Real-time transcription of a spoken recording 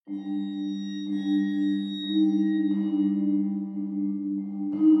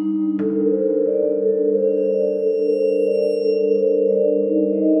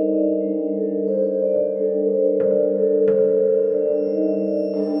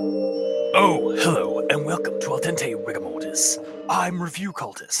Oh, hello, and welcome to Al Dente Rigamortis. I'm Review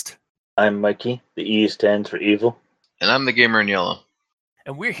Cultist. I'm Mikey. The E stands for evil. And I'm the gamer in yellow.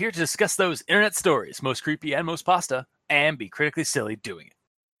 And we're here to discuss those internet stories, most creepy and most pasta, and be critically silly doing it.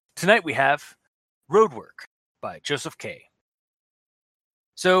 Tonight we have Roadwork by Joseph K.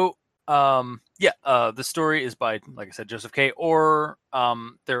 So, the story is by, like I said, Joseph K. Or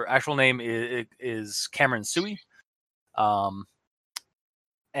their actual name is Cameron Sui. And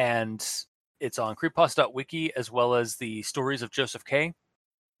it's on creepypasta.wiki as well as the stories of Joseph K.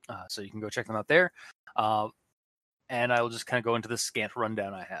 So you can go check them out there. And I will just kind of go into the scant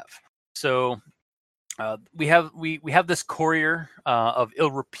rundown I have. So we have this courier of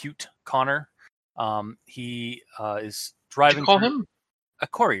ill repute, Connor. He is driving. Did you call him a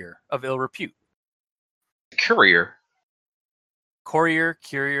courier of ill repute? Courier. Courier.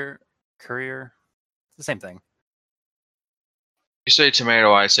 It's the same thing. You say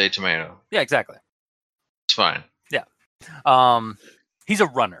tomato, I say tomato. Yeah, exactly. It's fine. Yeah. He's a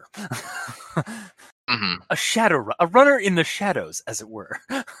runner. Mm-hmm. A runner in the shadows, as it were.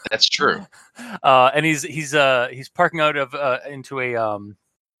 That's true. And he's parking out of into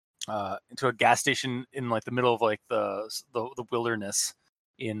a gas station in like the middle of like the wilderness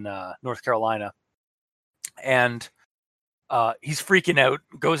in North Carolina, and he's freaking out.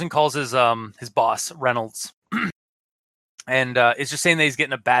 Goes and calls his boss Reynolds, and is just saying that he's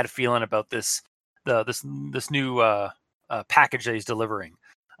getting a bad feeling about this new package that he's delivering.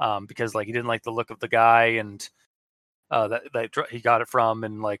 Because like he didn't like the look of the guy and that he got it from,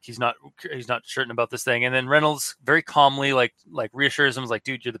 and like he's not certain about this thing. And then Reynolds very calmly like reassures him, like,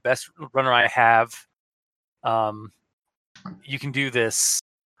 dude, you're the best runner I have. You can do this.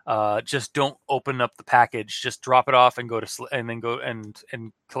 Just don't open up the package. Just drop it off and go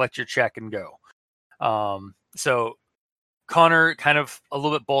and collect your check and go. So Connor, kind of a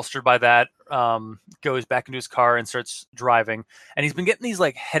little bit bolstered by that, goes back into his car and starts driving. And he's been getting these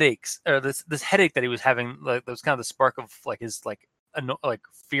like headaches, or this headache that he was having, like that was kind of the spark of like his like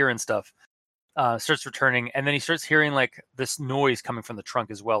fear and stuff. Starts returning, and then he starts hearing like this noise coming from the trunk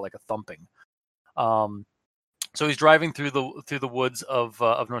as well, like a thumping. So he's driving through the woods of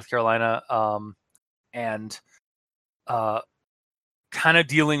North Carolina, and kind of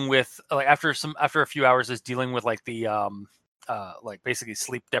dealing with like after a few hours is dealing with like the like basically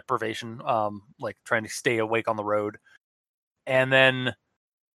sleep deprivation, like trying to stay awake on the road. And then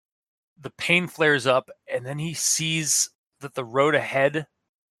the pain flares up, and then he sees that the road ahead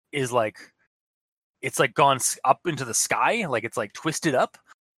is like, it's like gone up into the sky, like it's like twisted up.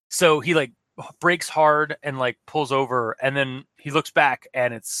 So he like brakes hard and like pulls over, and then he looks back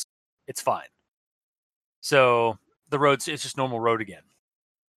and it's fine. So it's just normal road again.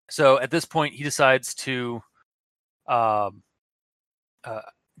 So at this point he decides to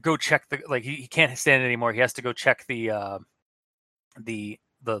go check he can't stand it anymore. He has to go check the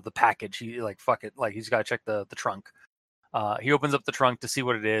package. He like, fuck it, like he's got to check the trunk. He opens up the trunk to see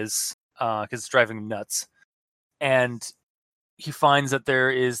what it is, because it's driving him nuts. And he finds that there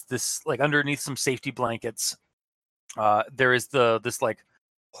is this, like, underneath some safety blankets, there is this like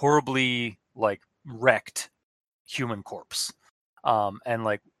horribly like wrecked human corpse, and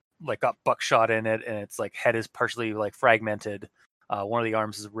like got buckshot in it, and its like head is partially like fragmented. One of the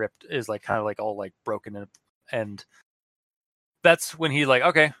arms is ripped, is like kind of like all like broken, and that's when he like,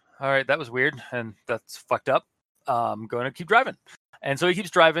 okay, all right, that was weird, and that's fucked up. I'm going to keep driving. And so he keeps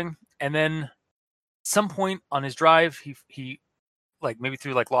driving, and then some point on his drive, he like maybe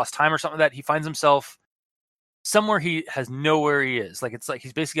through like lost time or something like that, he finds himself somewhere he has nowhere he is. Like it's like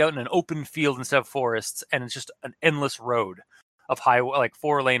he's basically out in an open field instead of forests, and it's just an endless road of highway, like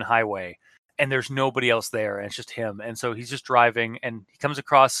 4-lane highway, and there's nobody else there, and it's just him. And so he's just driving, and he comes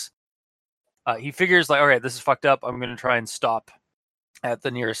across. He figures like, all right, this is fucked up. I'm going to try and stop at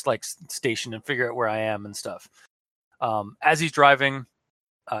the nearest like station and figure out where I am and stuff. As he's driving,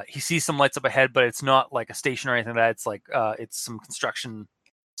 he sees some lights up ahead, but it's not like a station or anything like that. It's like it's some construction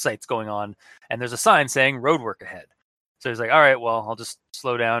sites going on, and there's a sign saying road work ahead. So he's like, all right, well, I'll just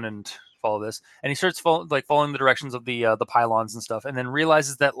slow down and follow this. And he starts following the directions of the pylons and stuff, and then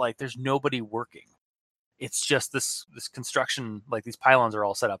realizes that like there's nobody working. It's just this construction, like these pylons are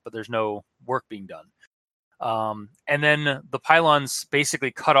all set up, but there's no work being done. And then the pylons basically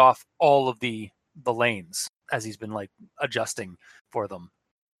cut off all of the lanes as he's been like adjusting for them.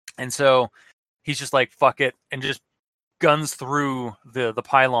 And so he's just like, fuck it, and just guns through the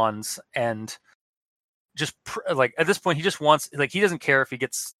pylons and just like at this point he just wants, like, he doesn't care if he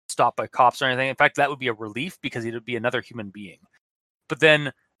gets stopped by cops or anything. In fact, that would be a relief because he'd be another human being. But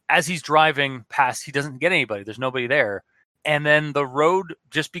then as he's driving past, he doesn't get anybody. There's nobody there. And then the road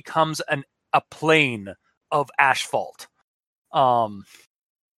just becomes a plain of asphalt. And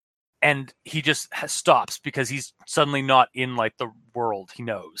he just stops because he's suddenly not in like the world he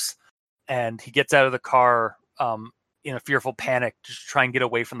knows. And he gets out of the car in a fearful panic, just try and get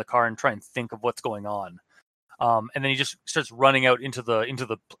away from the car and try and think of what's going on. And then he just starts running out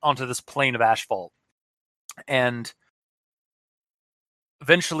onto this plain of asphalt. And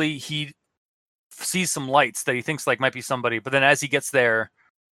eventually he sees some lights that he thinks like might be somebody, but then as he gets there,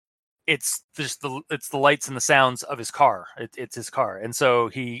 it's just the lights and the sounds of his car. It's his car. And so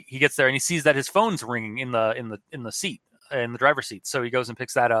he gets there and he sees that his phone's ringing in the seat, in the driver's seat. So he goes and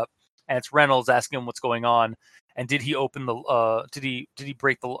picks that up, and it's Reynolds asking him what's going on. And did he open did he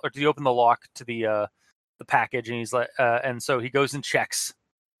break did he open the lock to the package? And he's like, and so he goes and checks.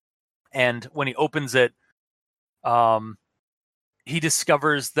 And when he opens it, he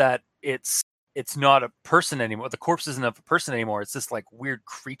discovers that it's not a person anymore. The corpse isn't a person anymore. It's this like weird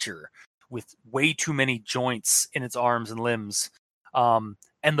creature with way too many joints in its arms and limbs. And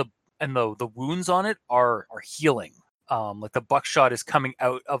the wounds on it are healing. Like the buckshot is coming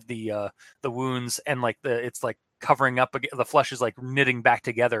out of the wounds, and like it's like covering up again. The flesh is like knitting back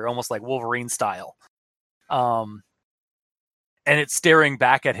together, almost like Wolverine style. And it's staring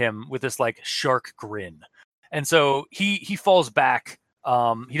back at him with this like shark grin. And so he falls back.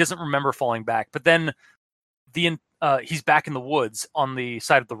 He doesn't remember falling back, but then he's back in the woods on the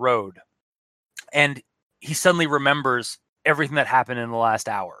side of the road, and he suddenly remembers everything that happened in the last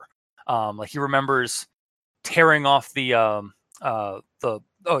hour. Like he remembers tearing off the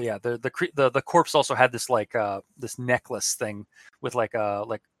corpse also had this like this necklace thing with like a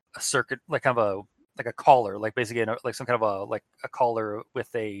circuit, like kind of a collar, like basically like some kind of a collar with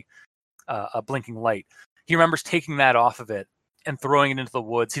a blinking light. He remembers taking that off of it and throwing it into the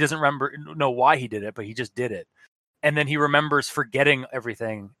woods. He doesn't know why he did it, but he just did it. And then he remembers forgetting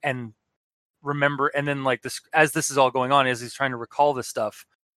everything and then like this, as this is all going on, as he's trying to recall this stuff,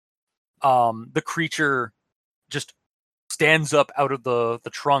 the creature just stands up out of the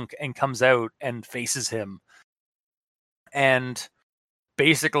trunk and comes out and faces him. And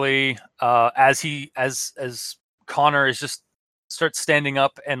basically, as Connor is just starts standing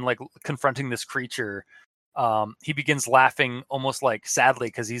up and like confronting this creature, he begins laughing almost like sadly,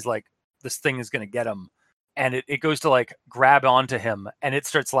 because he's like, this thing is going to get him. And it goes to like grab onto him, and it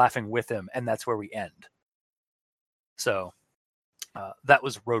starts laughing with him. And that's where we end. So that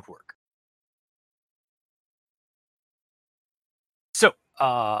was Roadwork. So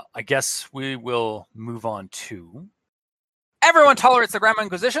I guess we will move on to Everyone Tolerates the Grandma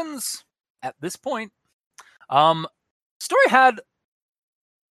Inquisitions. At this point, story had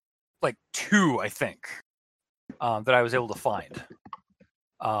like 2, I think, that I was able to find.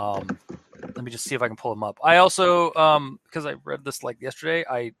 Let me just see if I can pull them up. I also, because I read this like yesterday,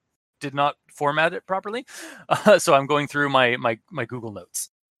 I did not format it properly, so I'm going through my Google Notes,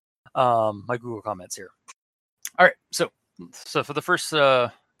 my Google comments here. All right, so for the first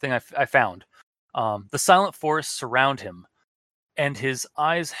thing I found, the silent forests surround him, and his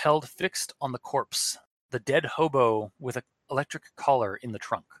eyes held fixed on the corpse, the dead hobo with an electric collar in the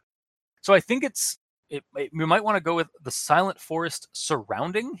trunk. So I think we might want to go with the silent forest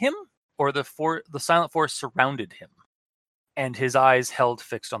surrounding him, or the silent forest surrounded him, and his eyes held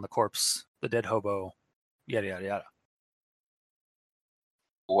fixed on the corpse, the dead hobo, yada yada yada.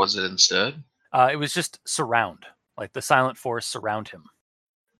 What was it instead? It was just surround, like the silent forest surround him.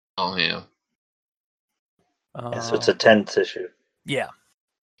 Oh yeah. So it's a tense issue. Yeah.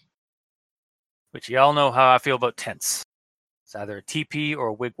 Which y'all know how I feel about tents. It's either a teepee or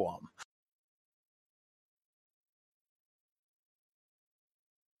a wigwam.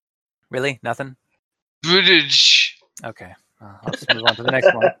 Really? Nothing? Footage. Okay. I'll just move on to the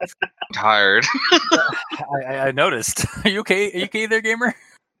next one. Tired. I noticed. Are you okay? Are you okay there, gamer?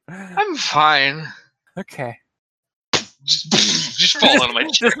 I'm fine. Okay. Just fall out of my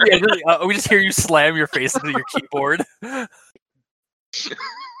chair. We just hear you slam your face into your keyboard.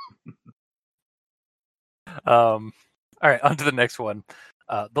 All right, on to the next one.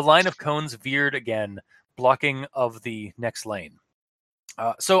 The line of cones veered again, blocking of the next lane.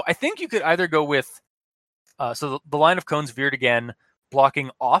 So I think you could either go with the line of cones veered again,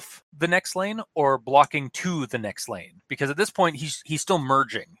 blocking off the next lane, or blocking to the next lane, because at this point he's still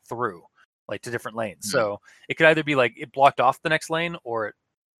merging through like to different lanes. So it could either be like it blocked off the next lane, or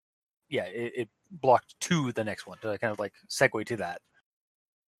it blocked to the next one to kind of like segue to that.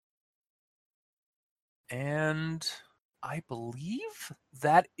 And I believe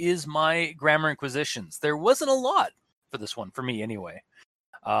that is my grammar inquisitions. There wasn't a lot for this one, for me anyway.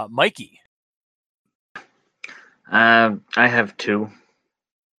 Mikey. I have two,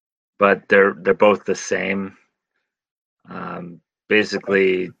 but they're both the same.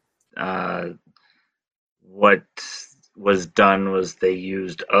 Basically, what was done was they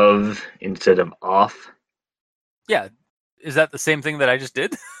used of instead of off. Yeah, is that the same thing that I just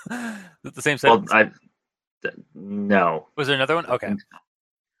did? Is it the same Well, sentence? no. Was there another one? Okay.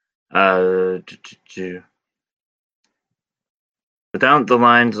 Without the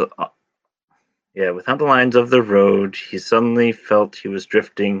lines, without the lines of the road, he suddenly felt he was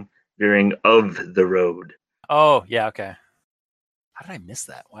drifting, veering of the road. Oh, yeah, okay. How did I miss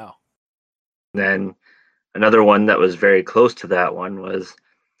that? Wow. Then another one that was very close to that one was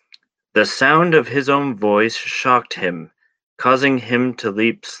the sound of his own voice shocked him, causing him to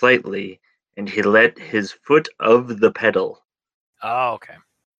leap slightly, and he let his foot of the pedal. Oh, okay.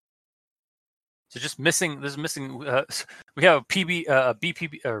 So just missing. This is missing. We have a PB,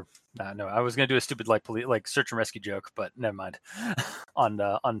 BPB, or no. I was gonna do a stupid like search and rescue joke, but never mind.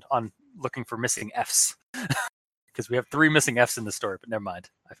 on looking for missing Fs because we have 3 missing Fs in the story, but never mind.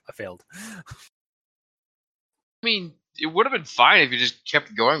 I failed. I mean, it would have been fine if you just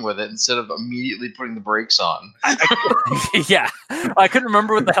kept going with it instead of immediately putting the brakes on. Yeah, I couldn't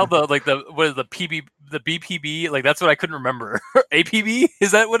remember what the hell the PB, the BPB, like that's what I couldn't remember. APB,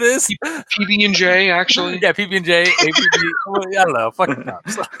 is that what it is? PB and J, actually. Yeah, PB and J, APB. I don't know. Fucking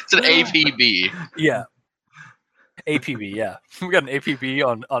cops. It's an APB. Yeah, APB. Yeah, we got an APB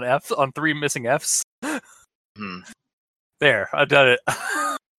on F on 3 missing Fs. There, I've done it.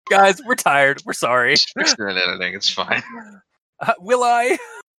 Guys, we're tired. We're sorry. Fix it in editing. It's fine. Will I?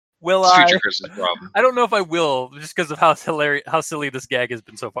 Will It's I? future Chris's problem. I don't know if I will, just because of how hilarious, how silly this gag has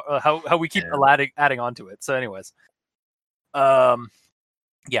been so far. How we keep adding onto it. So, anyways,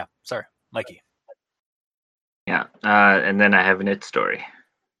 yeah. Sorry, Mikey. Yeah, and then I have an it story.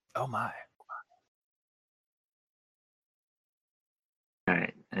 Oh my. All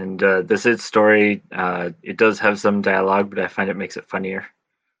right, and this it story, it does have some dialogue, but I find it makes it funnier.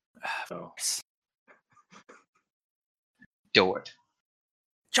 So. Do it.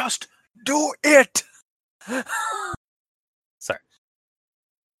 Just do it. Sorry.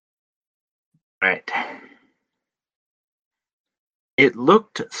 Right. It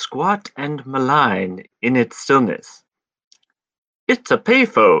looked squat and malign in its stillness. It's a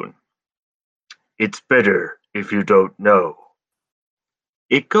payphone. It's better if you don't know.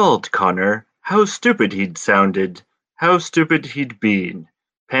 It galled Connor how stupid he'd sounded, how stupid he'd been,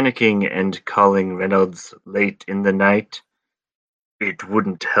 panicking and calling Reynolds late in the night. It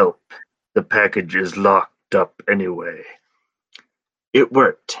wouldn't help. The package is locked up anyway. It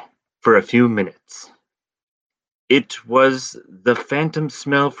worked for a few minutes. It was the phantom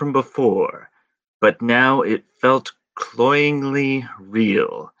smell from before, but now it felt cloyingly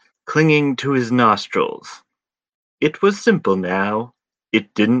real, clinging to his nostrils. It was simple now.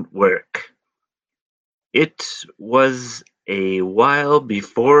 It didn't work. It was a while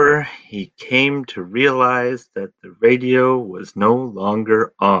before he came to realize that the radio was no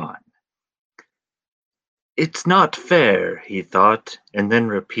longer on. It's not fair, he thought, and then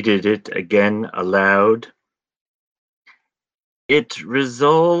repeated it again aloud. It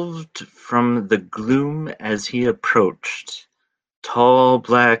resolved from the gloom as he approached. Tall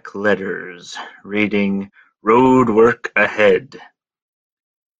black letters reading "Road work ahead."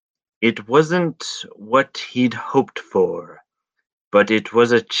 It wasn't what he'd hoped for, but it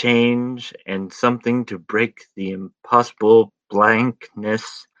was a change and something to break the impossible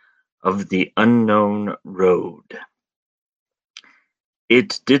blankness of the unknown road.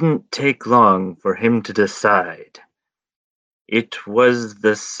 It didn't take long for him to decide. It was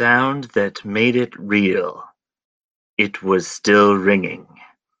the sound that made it real. It was still ringing.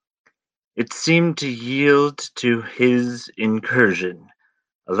 It seemed to yield to his incursion,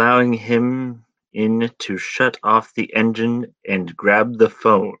 allowing him in to shut off the engine and grab the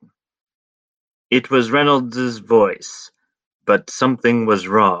phone. It was Reynolds's voice, but something was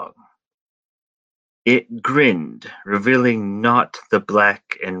wrong. It grinned, revealing not the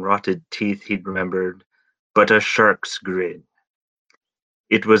black and rotted teeth he'd remembered, but a shark's grin.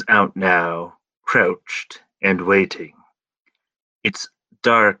 It was out now, crouched and waiting. Its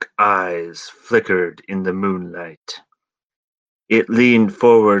dark eyes flickered in the moonlight. It leaned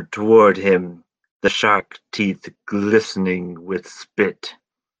forward toward him, the shark teeth glistening with spit.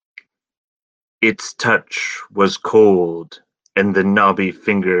 Its touch was cold, and the knobby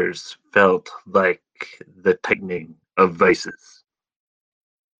fingers felt like the tightening of vices.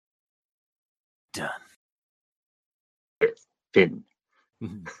 Done. Finn.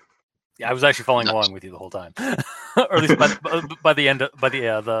 Yeah, I was actually following Nice. along with you the whole time, or at least by the end, by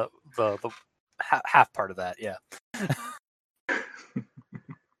the half part of that. Yeah.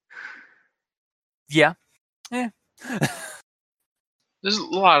 Yeah. Yeah. There's a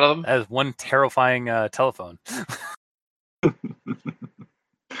lot of them. That is one terrifying telephone.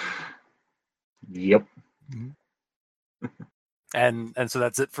 Yep. And so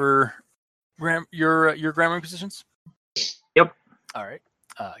that's it for your grammar positions. Yep. All right.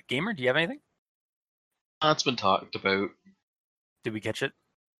 Gamer, do you have anything? That's been talked about. Did we catch it?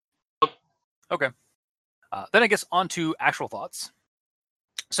 Okay. Then I guess on to actual thoughts.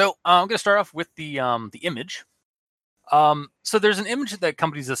 So I'm going to start off with the image. So there's an image that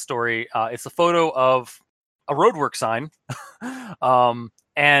accompanies this story. It's a photo of a roadwork sign,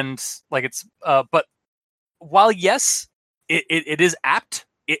 and like it's. But while yes, it is apt,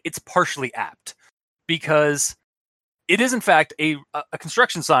 it's partially apt because it is in fact a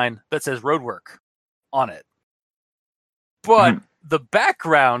construction sign that says roadwork on it. But the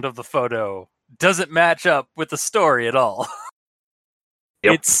background of the photo doesn't match up with the story at all.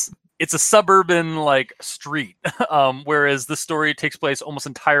 Yep. It's a suburban like street, whereas the story takes place almost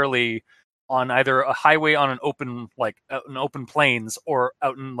entirely on either a highway on an open plains or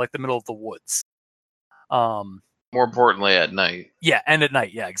out in like the middle of the woods. More importantly, at night. Yeah, and at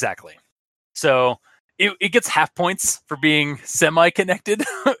night. Yeah, exactly. So it gets half points for being semi-connected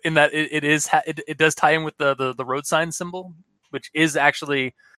in that it does tie in with the road sign symbol, which is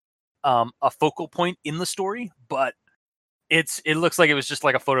actually a focal point in the story, but it looks like it was just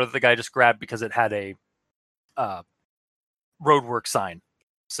like a photo that the guy just grabbed because it had a roadwork sign.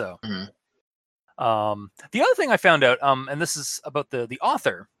 So the other thing I found out, and this is about the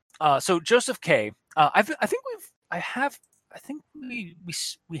author. So Joseph K. I think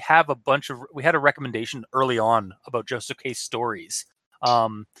we have a bunch of we had a recommendation early on about Joseph K. stories.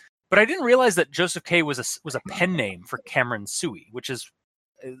 But I didn't realize that Joseph K. was a pen name for Cameron Suey, which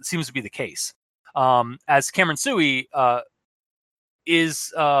seems to be the case. As Cameron Suey is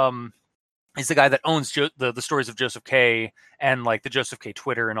the guy that owns the stories of Joseph K. and like the Joseph K.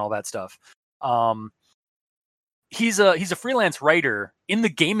 Twitter and all that stuff. He's a freelance writer in the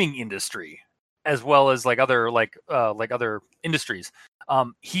gaming industry as well as like other industries.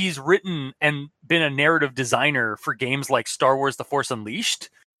 He's written and been a narrative designer for games like Star Wars: The Force Unleashed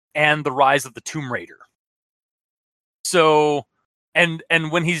and The Rise of the Tomb Raider. So, and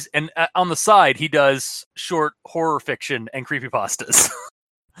when he's on the side, he does short horror fiction and creepypastas.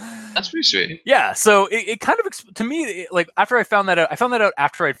 That's pretty sweet. Yeah, so it kind of to me, like after I found that out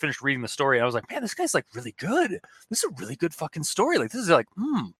after I'd finished reading the story, and I was like, man, this guy's like really good. This is a really good fucking story. Like this is like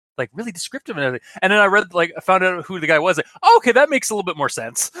really descriptive and everything. And then I found out who the guy was. Like, oh, okay, that makes a little bit more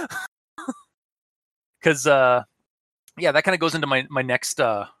sense. Because yeah, that kind of goes into my next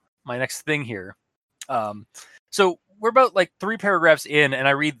thing here. So we're about like 3 paragraphs in, and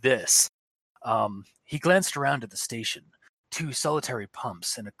I read this. He glanced around at the station. 2 solitary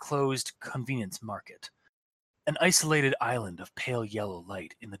pumps and a closed convenience market. An isolated island of pale yellow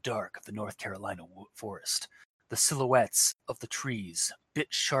light in the dark of the North Carolina forest. The silhouettes of the trees bit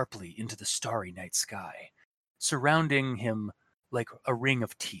sharply into the starry night sky, surrounding him like a ring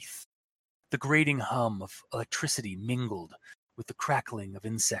of teeth. The grating hum of electricity mingled with the crackling of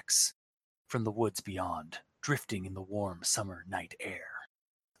insects from the woods beyond, drifting in the warm summer night air.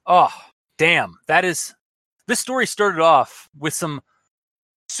 Oh, damn, this story started off with some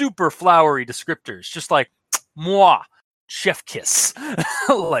super flowery descriptors, just like moi, chef kiss,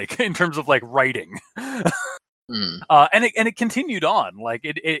 like in terms of like writing. And it continued on. Like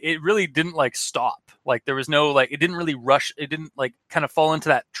it really didn't like stop. Like there was no like it didn't really rush. It didn't like kind of fall into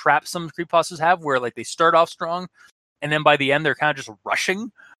that trap some creepypastas have, where like they start off strong, and then by the end they're kind of just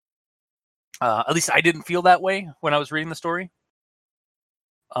rushing. At least I didn't feel that way when I was reading the story.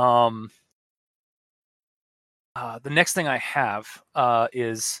 The next thing I have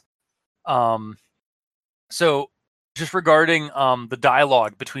is so just regarding the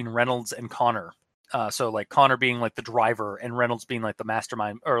dialogue between Reynolds and Connor. So like Connor being like the driver and Reynolds being like the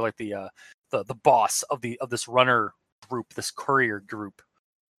mastermind or like the boss of this runner group, this courier group.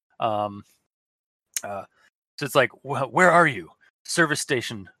 So it's like, where are you? Service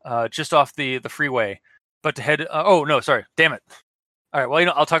station, just off the freeway, but to head. Oh no, sorry, damn it. All right,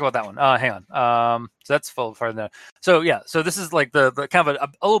 well, I'll talk about that one. Hang on. So that's farther than that. So yeah, so this is like the kind of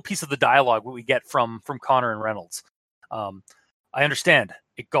a little piece of the dialogue what we get from Connor and Reynolds. I understand.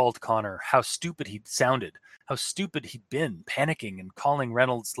 It galled Connor how stupid he'd sounded, how stupid he'd been, panicking and calling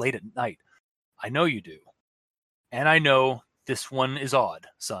Reynolds late at night. I know you do. And I know this one is odd,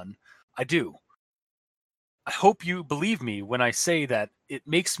 son. I do. I hope you believe me when I say that it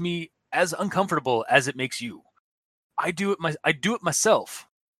makes me as uncomfortable as it makes you. I do it myself,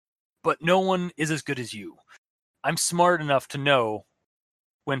 but no one is as good as you. I'm smart enough to know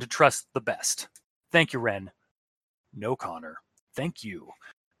when to trust the best. Thank you, Ren. No, Connor. Thank you.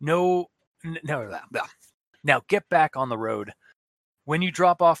 No. Now get back on the road. When you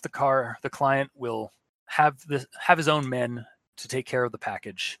drop off the car, the client will have his own men to take care of the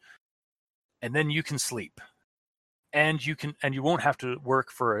package, and then you can sleep. And you won't have to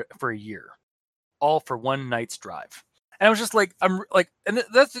work for a year, all for one night's drive. And I was just like, and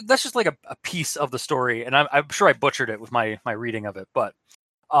that's just like a piece of the story, and I'm sure I butchered it with my reading of it, but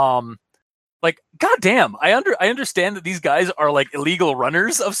like, goddamn, I understand that these guys are like illegal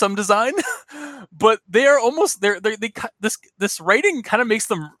runners of some design, but they are almost this writing kind of makes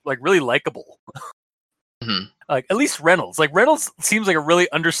them like really likable. Mm-hmm. Like at least Reynolds seems like a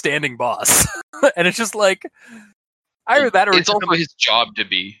really understanding boss, and it's just like. Either that, or it's also his job to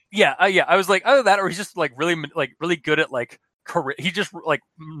be. Yeah. I was like, either that, or he's just like really good at like he just like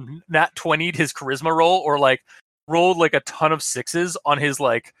nat 20'd his charisma roll, or like rolled like a ton of sixes on his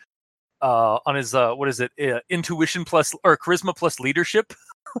like what is it, intuition plus or charisma plus leadership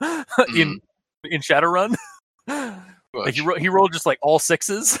in Shadowrun. Like he rolled just like all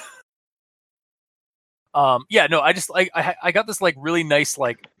sixes. Yeah, no, I just I got this like really nice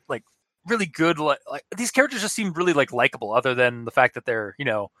like really good like these characters just seem really like likable, other than the fact that they're, you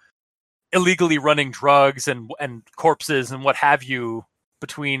know, illegally running drugs and corpses and what have you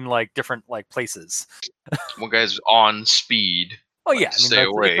between like different like places. One guy's on speed. Oh yeah, I mean, stay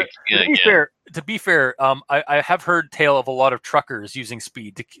awake. To be fair, I have heard tale of a lot of truckers using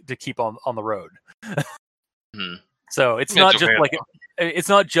speed to keep on the road. So it's not just like it's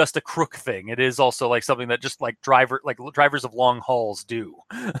not just a crook thing. It is also like something that just like drivers of long hauls do.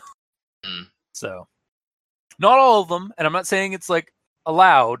 So not all of them, and I'm not saying it's like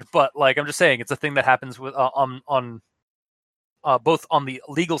allowed, but like I'm just saying it's a thing that happens with on both on the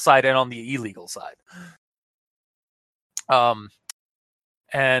legal side and on the illegal side.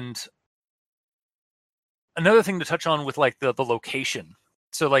 And another thing to touch on with like the location.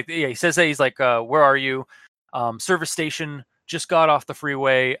 So like, yeah, he says that he's like, where are you? Service station, just got off the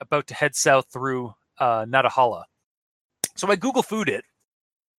freeway, about to head south through Natahala. So I Google Food it.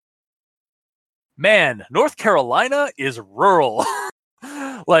 Man, North Carolina is rural.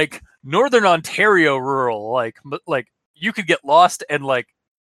 Like Northern Ontario rural. Like you could get lost and like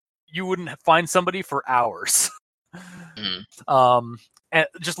you wouldn't find somebody for hours. And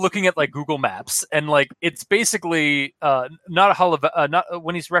just looking at like Google Maps, and like it's basically Natahala.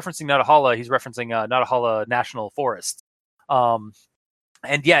 When he's referencing Natahala, he's referencing Natahala National Forest. And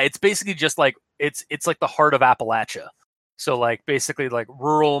yeah, it's basically just like it's like the heart of Appalachia. So like basically like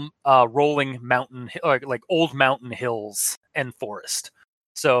rural, rolling mountain, like old mountain hills and forest.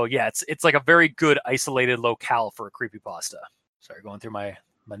 So yeah, it's like a very good isolated locale for a creepypasta. Sorry, going through my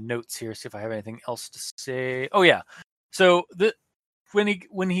notes here, see if I have anything else to say. Oh yeah, so when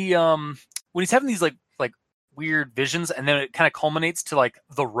he's having these like weird visions, and then it kind of culminates to like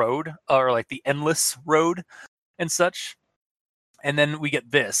the road, or like the endless road and such, and then we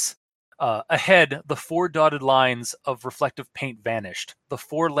get this. Ahead, the 4 dotted lines of reflective paint vanished. The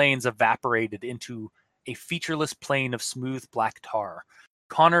 4 lanes evaporated into a featureless plain of smooth black tar.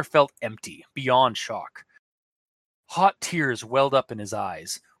 Connor felt empty, beyond shock. Hot tears welled up in his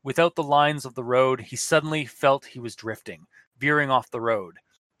eyes. Without the lines of the road, he suddenly felt he was drifting, veering off the road.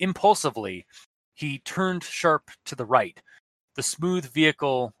 Impulsively, he turned sharp to the right. The smooth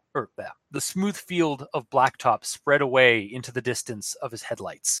field of blacktop spread away into the distance of his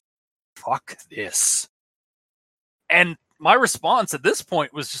headlights. Fuck this. And my response at this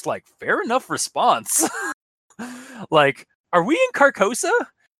point was just like, fair enough response. Like, are we in Carcosa?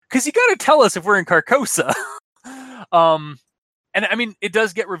 Because you gotta tell us if we're in Carcosa. And I mean, it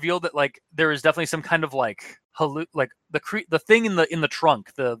does get revealed that like there is definitely some kind of like the thing in the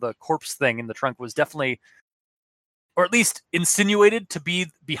trunk, the corpse thing in the trunk was definitely, or at least insinuated to be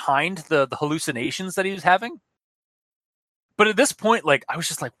behind the hallucinations that he was having. But at this point, like, I was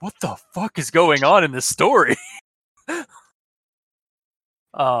just like, what the fuck is going on in this story?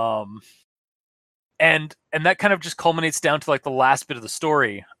 And that kind of just culminates down to like the last bit of the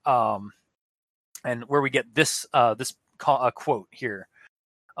story, and where we get this quote here.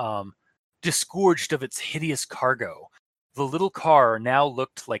 Disgorged of its hideous cargo, the little car now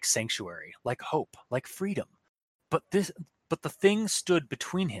looked like sanctuary, like hope, like freedom. But but the thing stood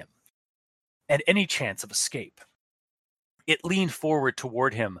between him and any chance of escape. It leaned forward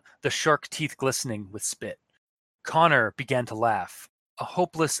toward him, the shark teeth glistening with spit. Connor began to laugh, a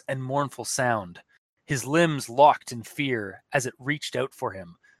hopeless and mournful sound. His limbs locked in fear as it reached out for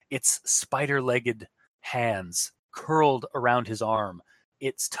him, its spider-legged hands curled around his arm.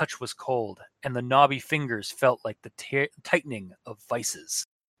 Its touch was cold, and the knobby fingers felt like the tightening of vices.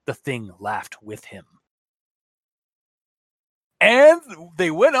 The thing laughed with him. And they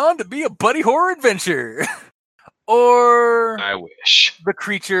went on to be a buddy horror adventure. Or I wish. the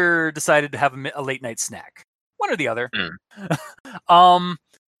creature decided to have a late night snack. One or the other.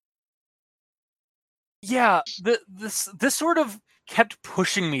 Yeah, this sort of kept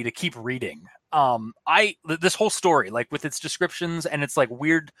pushing me to keep reading. This whole story, like with its descriptions and its like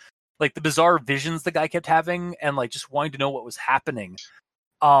weird, like the bizarre visions the guy kept having, and like just wanting to know what was happening.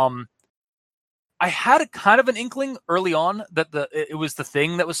 I had a kind of an inkling early on that it was the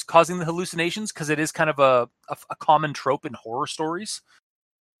thing that was causing the hallucinations, because it is kind of a common trope in horror stories.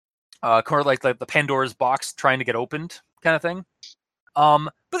 Kind of like the Pandora's box trying to get opened kind of thing.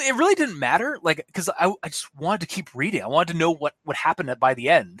 But it really didn't matter, like, because I just wanted to keep reading. I wanted to know what would happen by the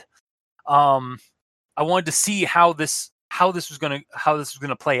end. I wanted to see how this was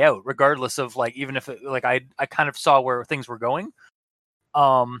gonna play out, regardless of like, even if it, like I kind of saw where things were going.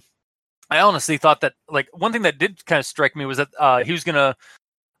 I honestly thought that, like, one thing that did kind of strike me was that he was gonna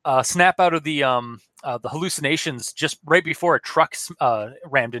snap out of the hallucinations just right before a truck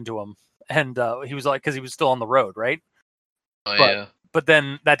rammed into him, and he was like, because he was still on the road, right? But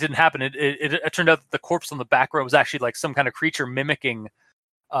then that didn't happen. It turned out that the corpse on the back row was actually like some kind of creature mimicking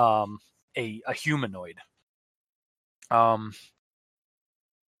a humanoid. The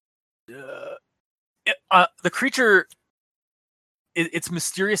creature, it's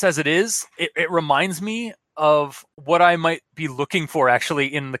mysterious as it is. It reminds me of what I might be looking for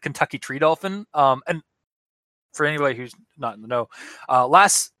actually in the Kentucky tree dolphin. And for anybody who's not in the know,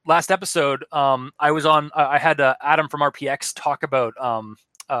 last episode, I was on. I had Adam from RPX talk about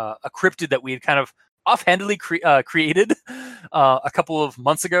a cryptid that we had kind of offhandedly created a couple of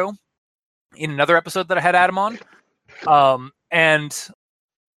months ago in another episode that I had Adam on, and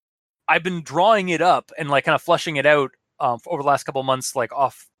I've been drawing it up and like kind of fleshing it out over the last couple of months, like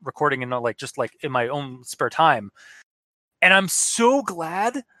off recording and like just like in my own spare time. And I'm so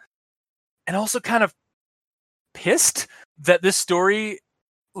glad, and also kind of pissed that this story,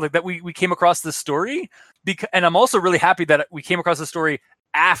 like that we came across this story, and I'm also really happy that we came across the story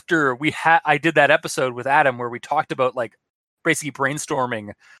after I did that episode with Adam where we talked about like basically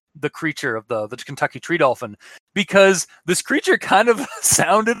brainstorming the creature of the Kentucky tree dolphin, because this creature kind of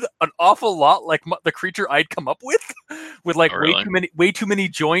sounded an awful lot like the creature I'd come up with like way too many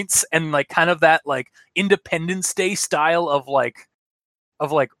joints, and like kind of that like Independence Day style of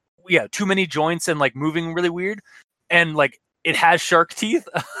too many joints and like moving really weird, and like it has shark teeth.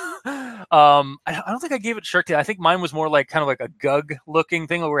 I don't think I gave it shark teeth. I think mine was more like kind of like a gug looking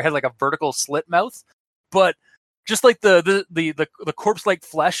thing where it had like a vertical slit mouth, but just like the corpse like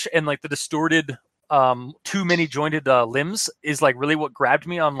flesh and like the distorted too many jointed limbs is like really what grabbed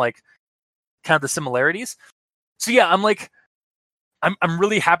me on like kind of the similarities. So yeah, I'm like I'm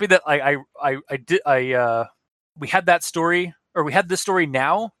really happy that we had that story, or we had this story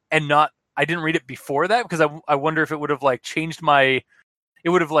now, and not I didn't read it before that, because I wonder if it would have like changed my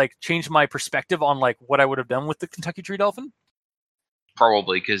perspective on like what I would have done with the Kentucky tree dolphin.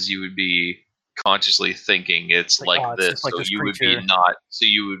 Probably because you would be consciously thinking it's like this, so you would be not. So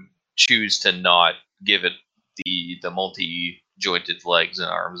you would choose to not give it the multi-jointed legs and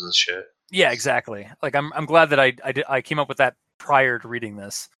arms and shit. Yeah, exactly. Like I'm glad that I came up with that prior to reading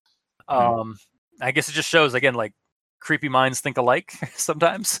this. I guess it just shows again, like, creepy minds think alike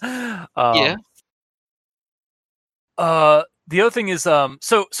sometimes. Yeah. The other thing is, so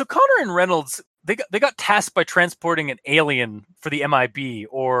Connor and Reynolds, they got tasked by transporting an alien for the MIB,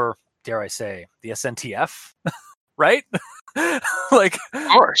 or dare I say, the SNTF, right? Like, of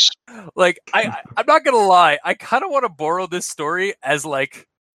course. Like, I'm not gonna lie, I kind of want to borrow this story as like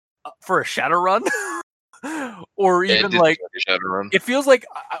for a Shadowrun, or even like Shadowrun. It feels like,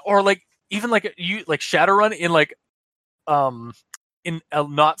 or like even like Shadowrun in like in a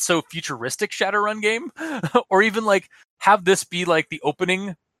not so futuristic Shadowrun game, or even like have this be like the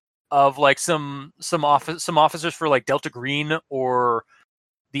opening of like some officers for like Delta Green or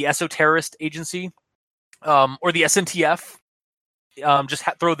the Esoterrorist Agency, or the SNTF. Just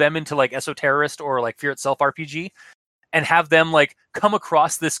throw them into like Esoterrorist or like Fear Itself RPG, and have them like come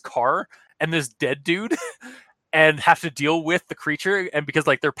across this car and this dead dude and have to deal with the creature, and because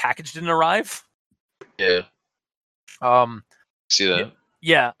like their package didn't arrive. Yeah. See that?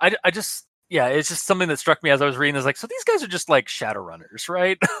 Yeah, it's just something that struck me as I was reading this. Like, so these guys are just like Shadowrunners,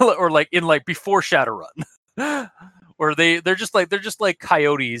 right? Or like in like before Shadowrun, or they're just like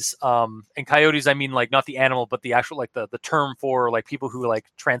coyotes. And coyotes, I mean like not the animal, but the actual like the term for like people who like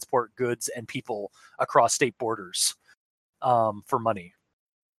transport goods and people across state borders, for money.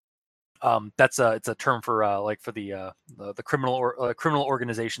 It's a term for like for the criminal or criminal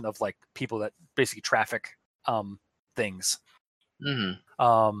organization of like people that basically traffic things.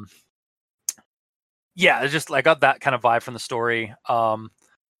 Mm-hmm. Yeah, it's just I got that kind of vibe from the story. I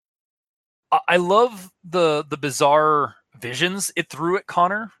love the bizarre visions it threw at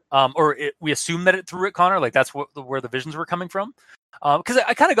Connor, we assume that it threw at Connor, like that's where the visions were coming from. Because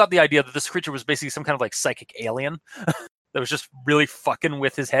I kind of got the idea that this creature was basically some kind of like psychic alien that was just really fucking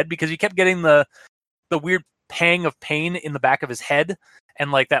with his head, because he kept getting the weird pang of pain in the back of his head,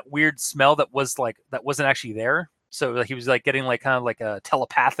 and like that weird smell that wasn't actually there. So like, he was like getting like kind of like a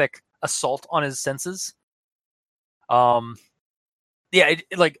telepathic assault on his senses. Yeah,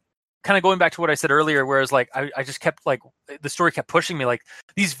 like kind of going back to what I said earlier, whereas like I just kept like the story kept pushing me, like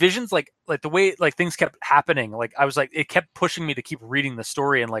these visions, like the way like things kept happening, like I was like it kept pushing me to keep reading the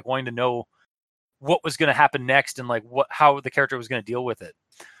story and like wanting to know what was going to happen next and like how the character was going to deal with it.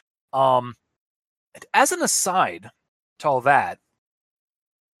 As an aside to all that,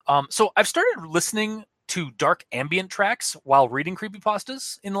 so I've started listening to dark ambient tracks while reading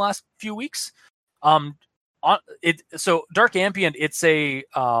creepypastas in the last few weeks. So dark ambient, it's a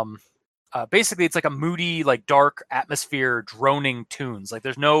basically it's like a moody, like dark atmosphere, droning tunes. Like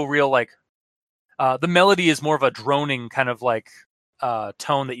there's no real like the melody is more of a droning kind of like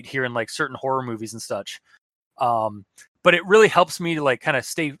tone that you'd hear in like certain horror movies and such. But it really helps me to like kind of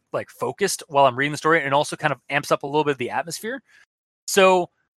stay like focused while I'm reading the story, and also kind of amps up a little bit of the atmosphere. So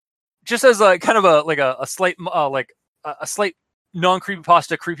just as a kind of a slight like a slight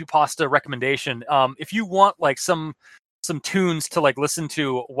creepypasta recommendation, if you want like some tunes to like listen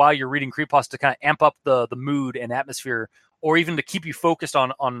to while you're reading creepypasta to kind of amp up the mood and atmosphere, or even to keep you focused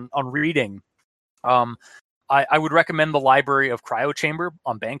on reading, I would recommend the Library of Cryo Chamber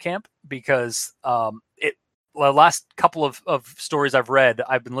on Bandcamp, because the last couple of stories I've read,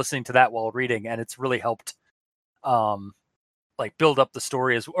 I've been listening to that while reading, and it's really helped like build up the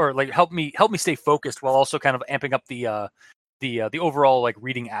story or like help me stay focused while also kind of amping up the overall like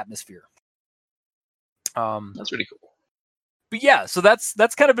reading atmosphere. That's really cool. But yeah, so that's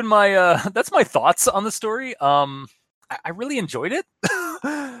kind of been my that's my thoughts on the story. I really enjoyed it.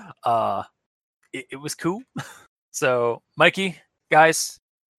 It was cool. So Mikey, guys,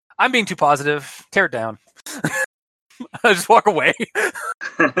 I'm being too positive. Tear it down. I just walk away.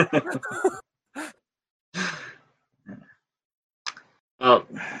 Well,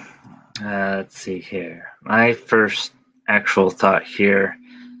 let's see here. My first actual thought here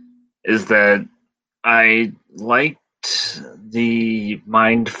is that I liked the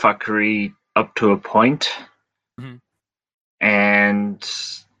mindfuckery up to a point, and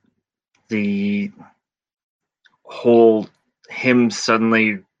the whole him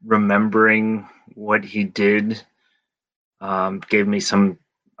suddenly remembering what he did gave me some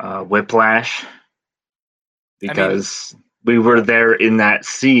whiplash, because we were there in that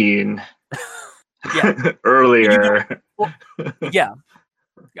scene earlier. Yeah.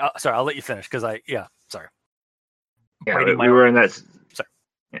 Sorry, I'll let you finish because sorry. Yeah, we were in that.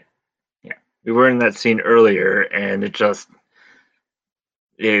 Sorry. Yeah, we were in that scene earlier, and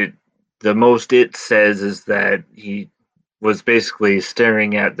the most it says is that he was basically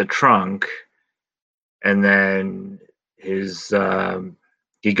staring at the trunk, and then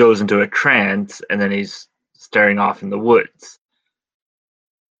he goes into a trance, and then he's staring off in the woods.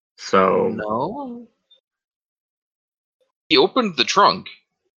 So no, he opened the trunk.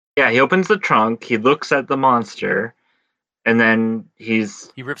 Yeah, he opens the trunk. He looks at the monster, and then he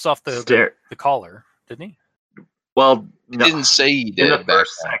rips off the collar, didn't he? Well, no. He didn't say he did in the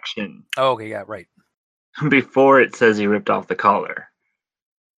first section. Oh, okay, yeah, right. Before it says he ripped off the collar.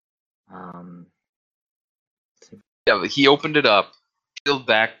 Yeah, but he opened it up, peeled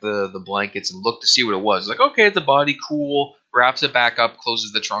back the blankets, and looked to see what it was. Like, okay, it's a body, cool. Wraps it back up,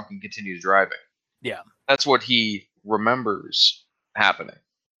 closes the trunk, and continues driving. Yeah, that's what he remembers happening.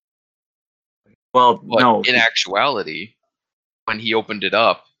 Well, but no. In actuality, when he opened it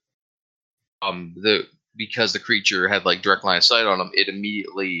up, because the creature had like direct line of sight on him, it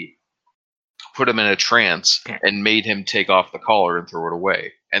immediately put him in a trance and made him take off the collar and throw it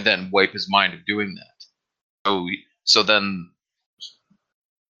away, and then wipe his mind of doing that. So then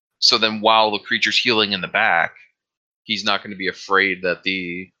while the creature's healing in the back, he's not going to be afraid that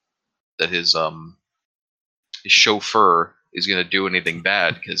his chauffeur is going to do anything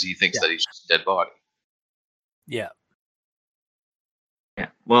bad because he thinks that he's just a dead body. Yeah. Yeah.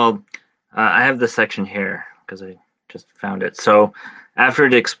 Well, I have this section here because I just found it. So after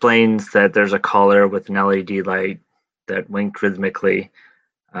it explains that there's a collar with an LED light that winked rhythmically,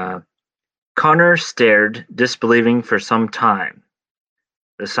 Connor stared, disbelieving for some time.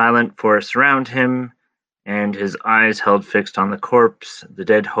 The silent forest around him, and his eyes held fixed on the corpse, the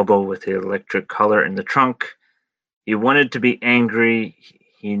dead hobo with the electric collar in the trunk. He wanted to be angry.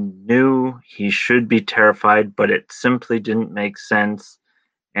 He knew he should be terrified, but it simply didn't make sense,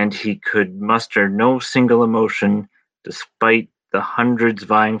 and he could muster no single emotion despite the hundreds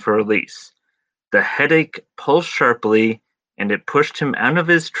vying for release. The headache pulsed sharply, and it pushed him out of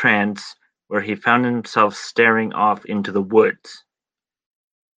his trance, where he found himself staring off into the woods.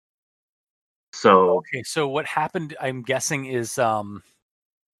 So okay, so what happened, I'm guessing, is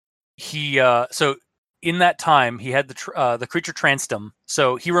he so in that time he had the creature tranced him,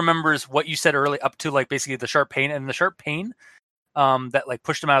 so he remembers what you said early up to like basically the sharp pain, and the sharp pain that like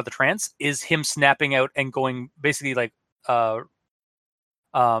pushed him out of the trance is him snapping out and going basically like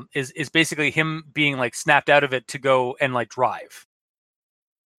is basically him being like snapped out of it to go and like drive.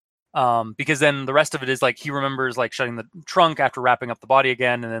 Because then the rest of it is like he remembers like shutting the trunk after wrapping up the body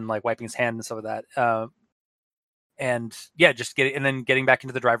again, and then like wiping his hand and stuff like that. And yeah, just getting back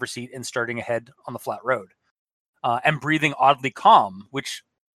into the driver's seat and starting ahead on the flat road, and breathing oddly calm. Which,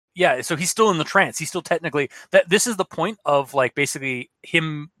 yeah, so he's still in the trance. He's still technically that. This is the point of like basically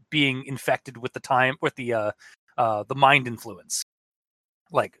him being infected with the mind influence.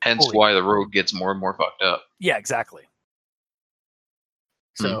 Like, hence why the road gets more and more fucked up. Yeah, exactly.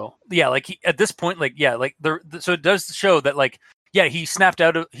 So yeah, like at this point, like yeah, like so it does show that like yeah, he snapped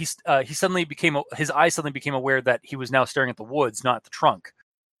out of he suddenly became his eyes suddenly became aware that he was now staring at the woods, not at the trunk.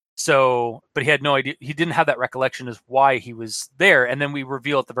 So, but he had no idea. He didn't have that recollection as why he was there. And then we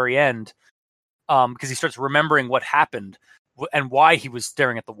reveal at the very end, because he starts remembering what happened and why he was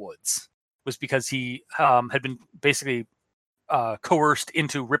staring at the woods was because he had been basically coerced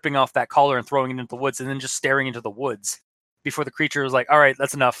into ripping off that collar and throwing it into the woods, and then just staring into the woods before the creature was like, all right,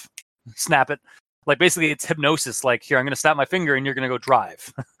 that's enough. Snap it. Like, basically, it's hypnosis. Like, here, I'm going to snap my finger and you're going to go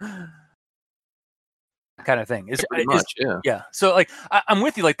drive. Kind of thing. Pretty much, yeah. Yeah. So, like, I'm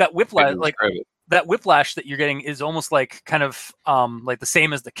with you. Like, that whiplash, that whiplash that you're getting is almost like kind of like the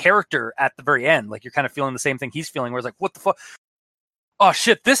same as the character at the very end. Like, you're kind of feeling the same thing he's feeling, where it's like, what the fuck? Oh,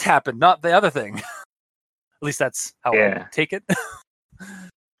 shit, this happened, not the other thing. At least that's how I take it.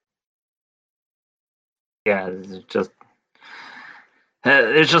 Yeah,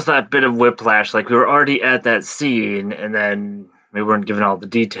 it's just that bit of whiplash. Like, we were already at that scene, and then we weren't given all the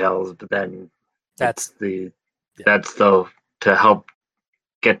details. But then that's to help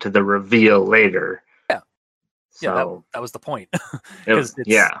get to the reveal later. Yeah, so, that was the point. Because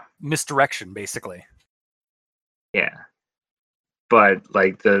it's misdirection, basically. Yeah, but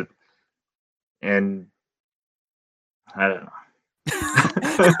like and I don't know.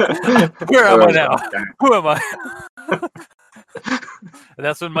 Where am I now? Who am I? And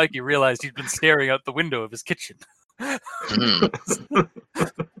that's when Mikey realized he'd been staring out the window of his kitchen. And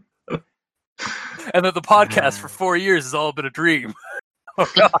that the podcast for 4 years has all been a dream. Oh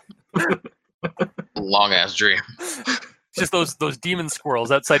God. Long ass dream. Just those demon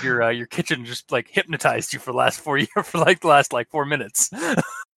squirrels outside your kitchen just like hypnotized you for the last 4 years, for like the last 4 minutes.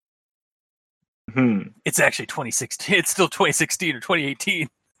 It's actually 2016. It's still 2016 or 2018.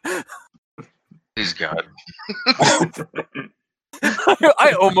 Please God.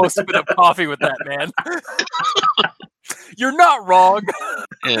 I almost spit up coffee with that, man. You're not wrong.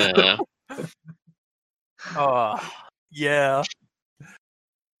 Yeah. Yeah.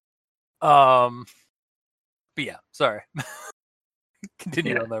 But yeah, sorry.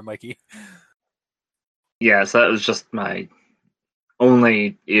 Continue on there, Mikey. Yeah, so that was just my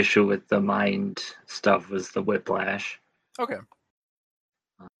only issue with the mind stuff was the whiplash. Okay.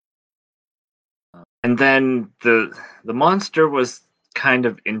 And then the monster was kind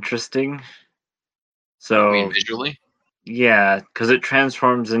of interesting. So I mean, visually? Yeah, because it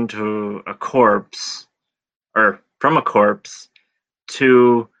transforms into a corpse, or from a corpse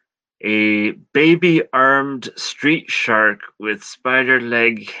to a baby-armed street shark with spider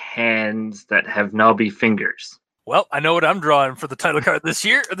leg hands that have knobby fingers. Well, I know what I'm drawing for the title card this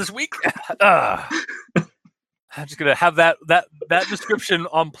week. I'm just gonna have that description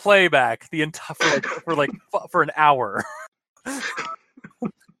on playback the entire for an hour.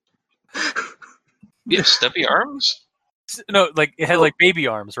 Yeah, stubby arms. No, like it had like baby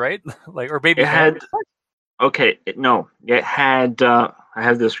arms, right? Like or baby. It had. Okay, no, it had. I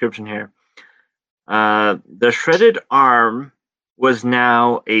have the description here. The shredded arm was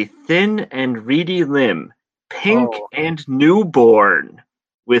now a thin and reedy limb, pink and newborn,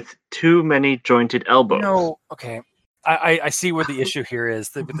 with too many jointed elbows. No, okay. I see where the issue here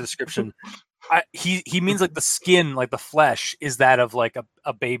is with the description. He means like the skin, like the flesh, is that of like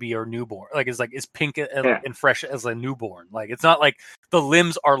a baby or newborn. Like is pink and fresh as a newborn. Like it's not like the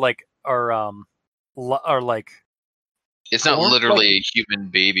limbs are like. It's not literally a human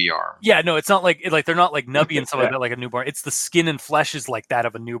baby arm. Yeah, no, it's not like they're not like nubby and stuff like that, like a newborn. It's the skin and flesh is like that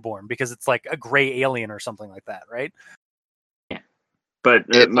of a newborn because it's like a gray alien or something like that, right? Yeah, but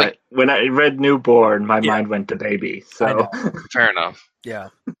when I read newborn, my mind went to baby. So fair enough. Yeah,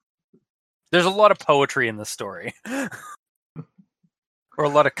 there's a lot of poetry in this story, or a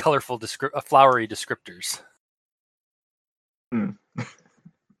lot of colorful, flowery descriptors.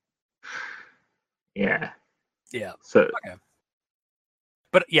 Yeah. Yeah. So, okay.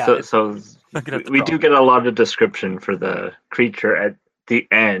 But yeah, so we do get a lot of description for the creature at the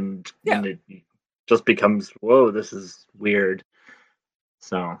end, and it just becomes, whoa, this is weird.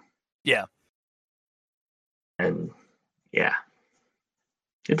 So yeah, and yeah,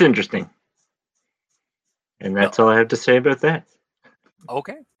 it's interesting, and that's all I have to say about that.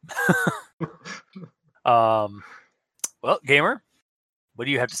 Okay. Well, gamer, what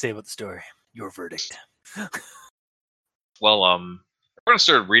do you have to say about the story? Your verdict. Well, when I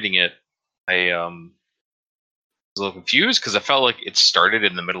started reading it, I was a little confused because I felt like it started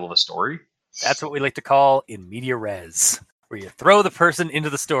in the middle of a story. That's what we like to call in media res, where you throw the person into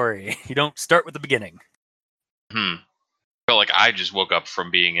the story. You don't start with the beginning. I felt like I just woke up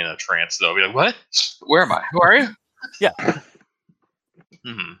from being in a trance, though. I'd be like, what? Where am I? Who are you? Yeah.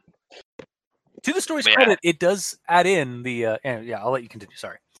 To the story's credit, it does add in the. I'll let you continue.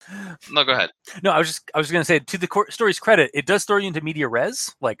 Sorry. No, go ahead. No, I was going to say, to the story's credit, it does throw you into media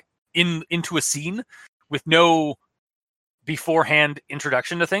res, like into a scene with no beforehand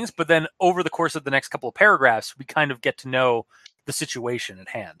introduction to things, but then over the course of the next couple of paragraphs, we kind of get to know the situation at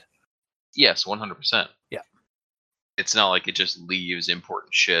hand. Yes, 100%. Yeah. It's not like it just leaves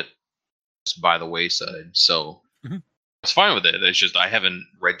important shit just by the wayside, so I was fine with it. It's just I haven't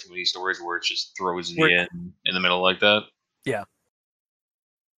read too many stories where it just throws you in the middle like that. Yeah.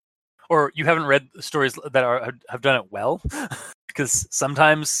 Or you haven't read stories that have done it well, because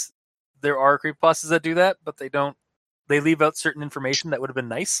sometimes there are creepypastas that do that, but they don't. They leave out certain information that would have been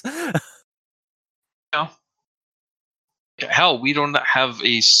nice. No. Hell, we don't have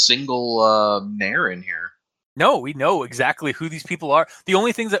a single mayor in here. No, we know exactly who these people are. The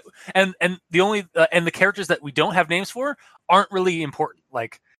only things that and the characters that we don't have names for aren't really important,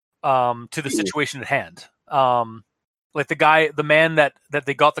 like to the situation at hand. Like the man that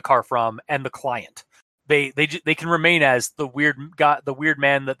they got the car from, and the client. They can remain as the weird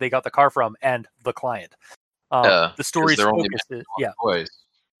man that they got the car from, and the client. The story's focus is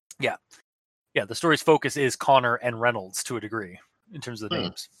the story's focus is Connor and Reynolds to a degree in terms of the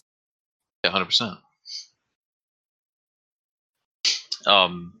names. Yeah, 100%.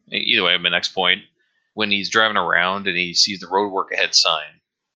 Either way, my next point, when he's driving around and he sees the roadwork ahead sign,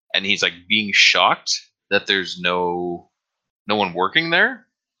 and he's like being shocked that there's no one working there.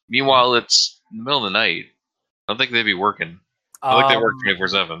 Meanwhile, it's in the middle of the night. I don't think they'd be working. I think they work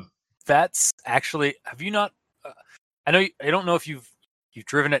 24/7. That's actually. Have you not? I don't know if you've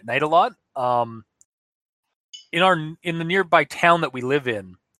driven at night a lot. In the nearby town that we live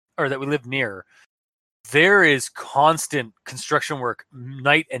in, or that we live near, there is constant construction work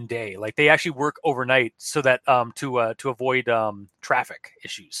night and day. Like they actually work overnight so that to avoid traffic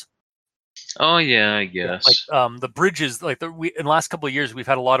issues. Oh yeah, I guess. Like the bridges, in the last couple of years, we've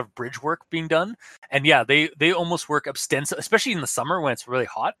had a lot of bridge work being done, and yeah, they almost work especially in the summer when it's really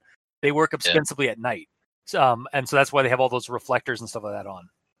hot. They work ostensibly at night, and so that's why they have all those reflectors and stuff like that on.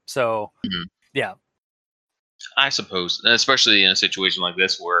 So yeah, I suppose, especially in a situation like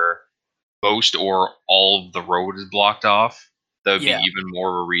this where most or all of the road is blocked off, that would be even more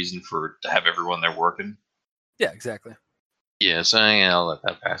of a reason to have everyone there working. Yeah, exactly. Yeah, so I'll let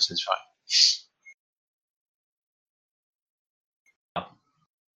that pass. It's fine.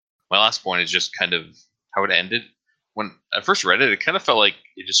 My last point is just kind of how it ended. When I first read it, it kind of felt like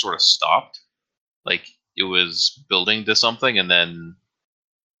it just sort of stopped. Like it was building to something, and then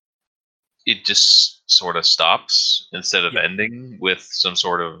it just sort of stops instead of ending with some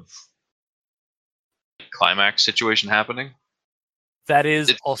sort of climax situation happening. That is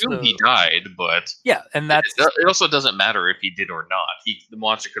it's also true he died, but and that's it also doesn't matter if he did or not. The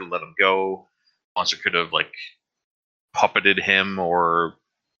monster could have let him go. The monster could have like puppeted him or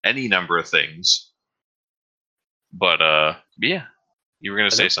any number of things. But yeah, you were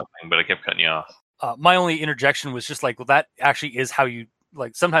gonna say something, but I kept cutting you off. my only interjection was just like, well, that actually is how you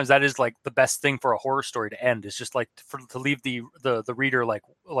like. Sometimes that is like the best thing for a horror story to end. Is just like to leave the reader like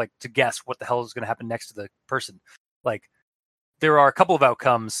to guess what the hell is going to happen next to the person. Like there are a couple of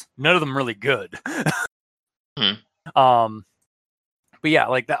outcomes, none of them really good. But yeah,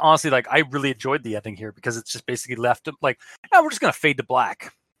 like that. Honestly, like I really enjoyed the ending here because it's just basically left like, we're just gonna fade to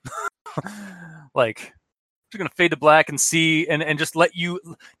black. Like just gonna fade to black and see and just let you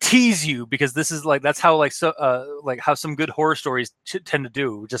tease you because this is like that's how like like how some good horror stories tend to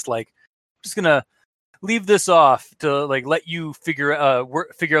do. Just gonna leave this off to like let you figure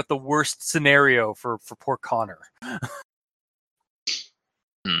out the worst scenario for poor Connor.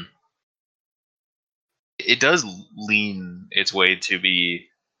 It does lean its way to be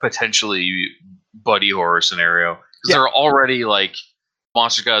potentially buddy horror scenario because they're already like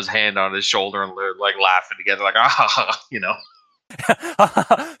Monster got his hand on his shoulder and they're like laughing together, like you know.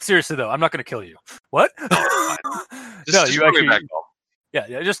 Seriously though, I'm not going to kill you. What? Just you actually. Back home.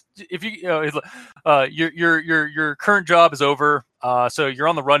 Yeah. Just if your current job is over, so you're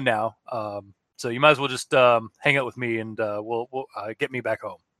on the run now. So you might as well just hang out with me and we'll get me back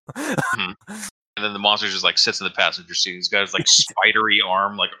home. And then the monster just like sits in the passenger seat. He's got his like spidery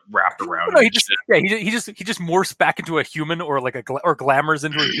arm like wrapped around. No, he just morphs back into a human or like or glamours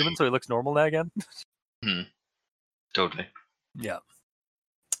into a human, so he looks normal now again. Totally. Yeah.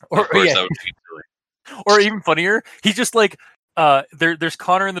 Or of course, that would be silly. Or even funnier, he just like there's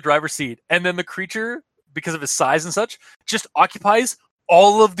Connor in the driver's seat, and then the creature, because of his size and such, just occupies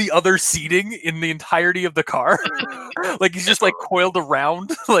all of the other seating in the entirety of the car. Like he's just like coiled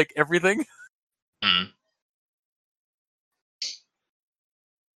around like everything.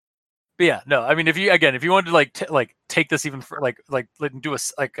 But yeah, no, I mean, if you wanted to like take this even for like do a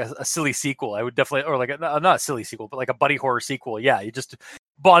silly sequel, I would definitely, or like not a silly sequel, but like a buddy horror sequel. Yeah, you just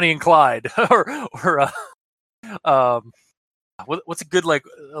Bonnie and Clyde, or what's a good like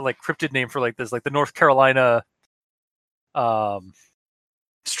cryptid name for like this, like the North Carolina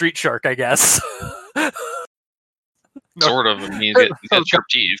street shark, I guess. Sort of. I mean, it's sharp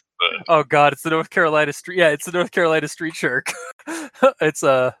teeth. But... Oh God, it's the North Carolina street. Yeah, it's the North Carolina street shark. It's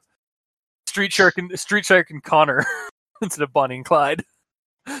a street shark and Connor instead of Bonnie and Clyde.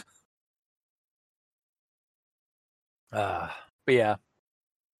 But yeah,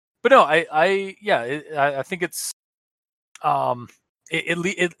 but no, I think it's it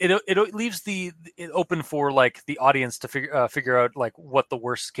leaves it open for like the audience to figure out like what the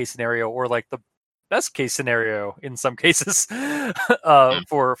worst case scenario or like the best case scenario in some cases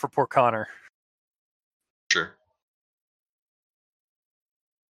for poor Connor. Sure.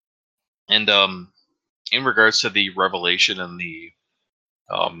 And in regards to the revelation and the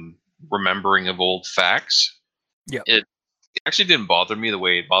remembering of old facts, it actually didn't bother me the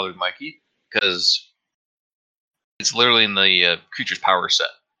way it bothered Mikey, because it's literally in the creature's power set.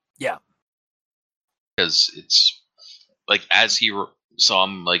 Yeah. Because it's like as he saw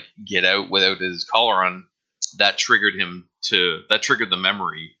him like get out without his collar on, that triggered the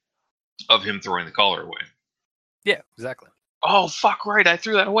memory of him throwing the collar away. Yeah, exactly. Oh fuck! Right, I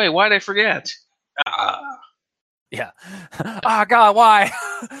threw that away. Why did I forget? Yeah. God, why?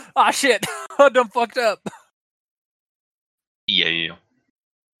 Shit! I done fucked up. Yeah.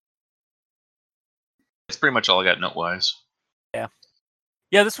 That's pretty much all I got note-wise. Yeah.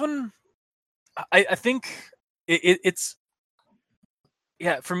 This one, I think it's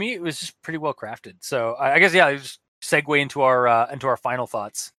for me it was just pretty well crafted. So I guess I just segue into our final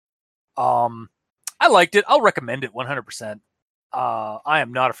thoughts. I liked it. I'll recommend it 100%. I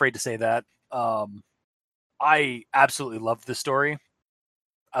am not afraid to say that. I absolutely loved this story.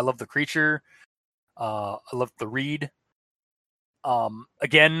 I love the creature. I love the read.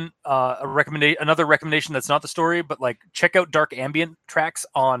 Again, another recommendation that's not the story, but like check out Dark Ambient tracks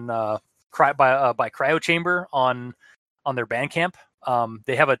on by Cryo Chamber on their Bandcamp.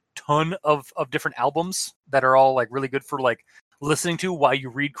 They have a ton of different albums that are all like really good for like listening to while you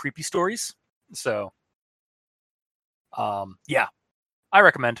read creepy stories. So, I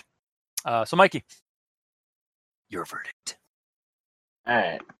recommend. So Mikey, your verdict. All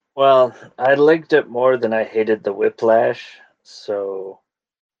right. Well, I liked it more than I hated the Whiplash, so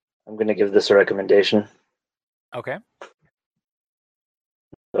I'm going to give this a recommendation. Okay.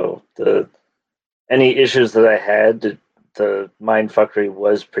 So any issues that I had, the mindfuckery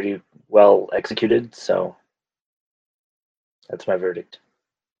was pretty well executed, so that's my verdict.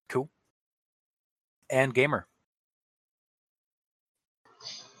 Cool. And Gamer.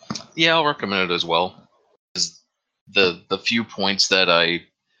 Yeah, I'll recommend it as well. The few points that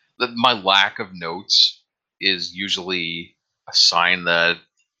my lack of notes is usually a sign that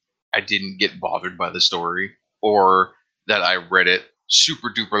I didn't get bothered by the story, or that I read it super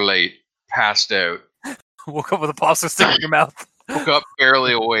duper late, passed out, woke up with a pasta stick in your mouth. Woke up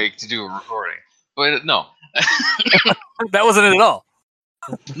barely awake to do a recording. But no. That wasn't it at all.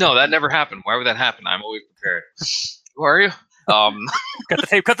 No, that never happened. Why would that happen? I'm always prepared. Who are you? Cut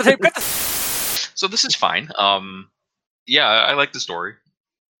the tape. So this is fine. Yeah, I like the story.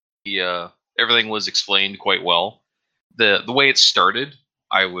 Everything was explained quite well. The way it started,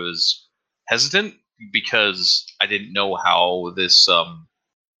 I was hesitant because I didn't know how this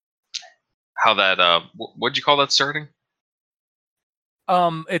what'd you call that starting?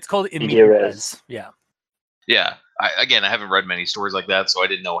 It's called in medias res. Yeah. Yeah. I haven't read many stories like that, so I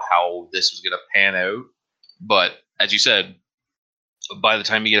didn't know how this was going to pan out. But as you said, by the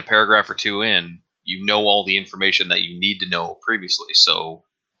time you get a paragraph or two in, you know all the information that you need to know previously. So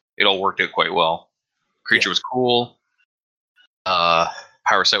it all worked out quite well. Creature was cool.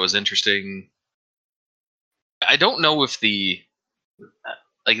 Power set was interesting. I don't know if the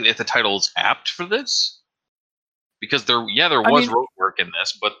title is apt for this. Because there was road work in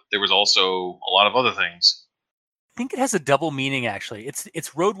this, but there was also a lot of other things. I think it has a double meaning. Actually,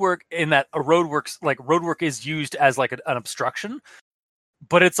 it's road work in that road work is used as like an obstruction,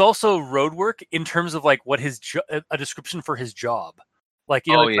 but it's also road work in terms of like what a description for his job. Like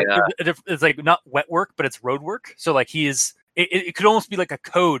it's like not wet work, but it's road work. So like he is. It could almost be like a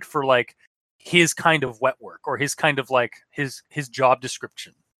code for like his kind of wet work or his kind of like his job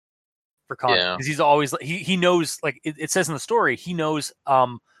description. Because he's always he knows, like it says in the story, he knows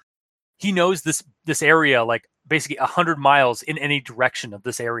this area like basically 100 miles in any direction of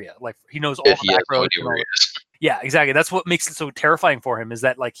this area. Like he knows all the back roads. Yeah, exactly. That's what makes it so terrifying for him, is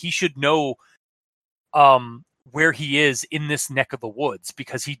that like he should know where he is in this neck of the woods,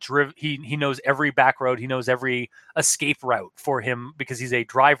 because he knows every back road, he knows every escape route for him, because he's a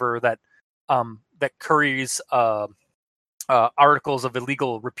driver that curries articles of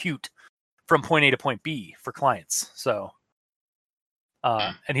illegal repute from point A to point B for clients. So,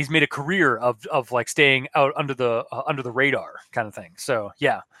 and he's made a career of like staying out under the radar kind of thing. So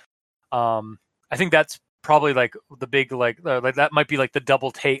yeah, I think that's probably like the big like that might be like the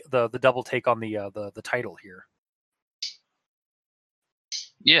double take on the title here.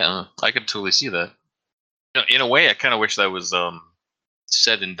 Yeah, I could totally see that. In a way, I kind of wish that was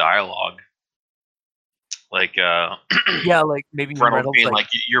said in dialogue. Like yeah, like maybe Reynolds being like,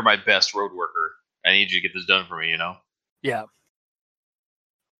 "You're my best road worker. I need you to get this done for me," you know? Yeah.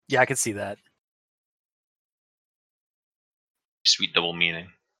 Yeah, I could see that. Sweet double meaning.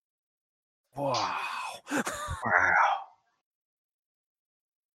 Wow. Wow.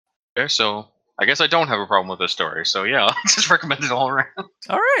 Okay, so I guess I don't have a problem with this story. So yeah, I'll just recommend it all around.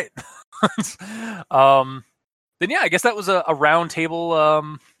 All right. Then yeah, I guess that was a round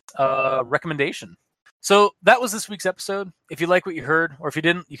table recommendation. So that was this week's episode. If you like what you heard, or if you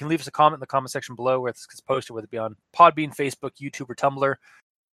didn't, you can leave us a comment in the comment section below where it's posted, whether it be on Podbean, Facebook, YouTube, or Tumblr.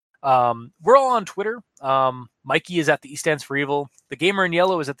 We're all on Twitter. Mikey is at the E stands for evil. The Gamer in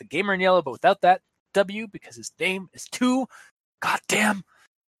Yellow is at the Gamer in Yellow, but without that W, because his name is too goddamn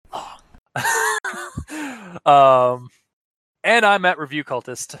long. And I'm at Review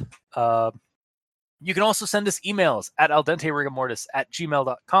Cultist. You can also send us emails at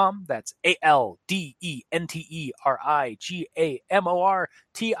aldenterigamortis@gmail.com. That's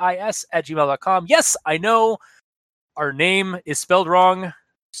ALDENTERIGAMORTIS@gmail.com. Yes, I know our name is spelled wrong.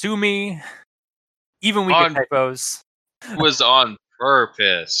 Sue me. Even we get typos. It was on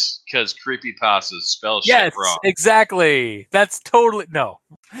purpose, because creepypasta spells shit wrong. Yes, exactly. That's totally no.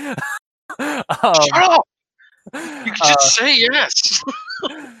 Shut up! You can just say yes.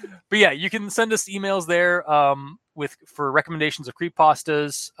 But yeah, you can send us emails there for recommendations of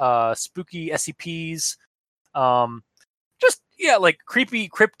creepypastas, spooky SCPs, like creepy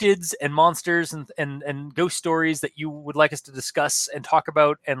cryptids and monsters and ghost stories that you would like us to discuss and talk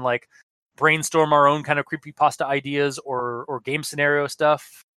about, and like brainstorm our own kind of creepypasta ideas or game scenario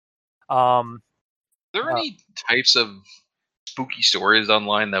stuff. Are there any types of spooky stories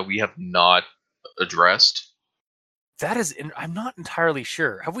online that we have not addressed? That is, I'm not entirely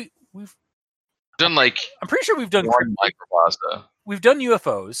sure. Have we've done like? I'm pretty sure we've done micropasta. We've done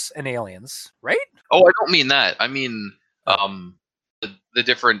UFOs and aliens, right? Oh, I don't mean that. I mean the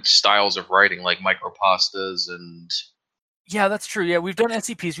different styles of writing, like micropastas and. Yeah, that's true. Yeah, we've done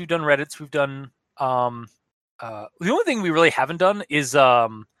SCPs, we've done Reddits, we've done. The only thing we really haven't done is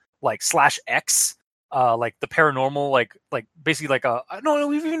like /X. Like the paranormal, like basically like no,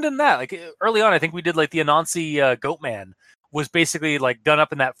 we've even done that. Like early on, I think we did like the Anansi Goatman was basically like done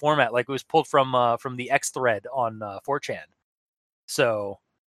up in that format, like it was pulled from the X thread on 4chan. So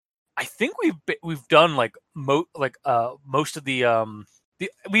I think we've done like most of the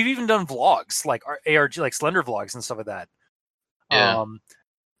we've even done vlogs like our ARG, like Slender vlogs and stuff like that. Yeah.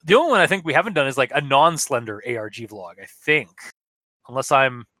 The only one I think we haven't done is like a non-Slender ARG vlog, I think, unless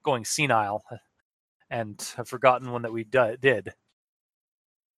I'm going senile and have forgotten one that we did.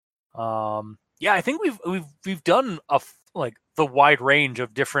 Yeah, I think we've done like the wide range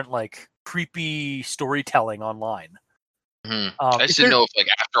of different like creepy storytelling online. I just didn't know if like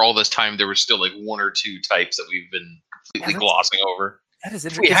after all this time there was still like one or two types that we've been completely glossing over. That is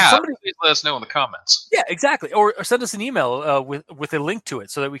interesting. If we have, please let us know in the comments. Yeah, exactly. Or send us an email with a link to it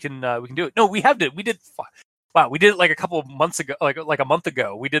so that we can do it. No, we did. Wow, we did it like a couple of months ago, like a month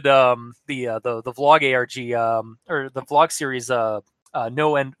ago. We did the vlog ARG or the vlog series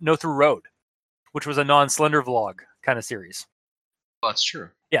No Through Road, which was a non-Slender vlog kind of series. Well, that's true.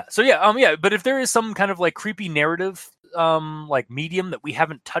 Yeah. So yeah. But if there is some kind of like creepy narrative like medium that we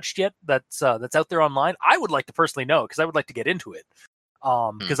haven't touched yet that's out there online, I would like to personally know, because I would like to get into it.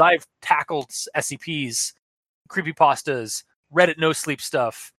 Because I've tackled SCPs, creepypastas, Reddit no sleep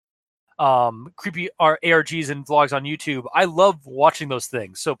stuff, creepy ARGs and vlogs on YouTube. I love watching those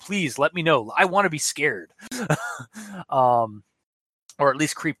things. So please let me know. I want to be scared, or at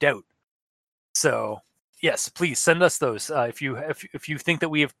least creeped out. So yes, please send us those if you think that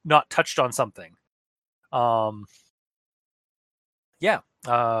we have not touched on something. Yeah.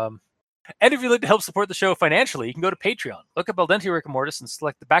 And if you'd like to help support the show financially, you can go to Patreon. Look up Al Dente Rick and Mortis and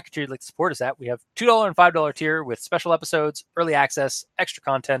select the backer tier you'd like to support us at. We have $2 and $5 tier with special episodes, early access, extra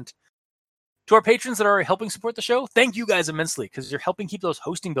content. To our patrons that are helping support the show, thank you guys immensely, because you're helping keep those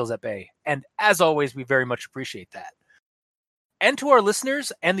hosting bills at bay. And as always, we very much appreciate that. And to our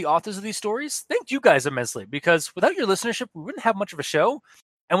listeners and the authors of these stories, thank you guys immensely, because without your listenership, we wouldn't have much of a show.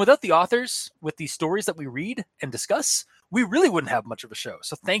 And without the authors with these stories that we read and discuss, we really wouldn't have much of a show.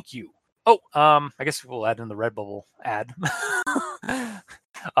 So thank you. Oh, I guess we'll add in the Redbubble ad.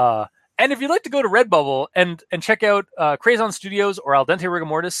 And if you'd like to go to Redbubble and check out Crazon Studios or Al Dente Rigor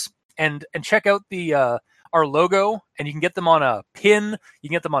Mortis and check out the our logo, and you can get them on a pin, you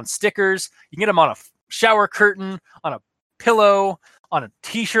can get them on stickers, you can get them on a shower curtain, on a pillow, on a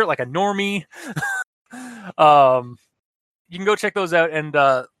t-shirt like a normie. You can go check those out, and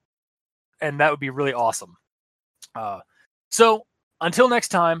that would be really awesome. So until next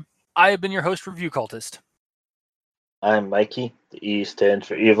time, I have been your host, Review Cultist. I'm Mikey. The E stands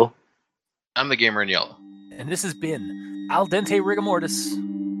for evil. I'm the gamer in yellow. And this has been Al Dente Rigor Mortis.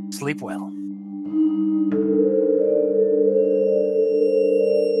 Sleep well.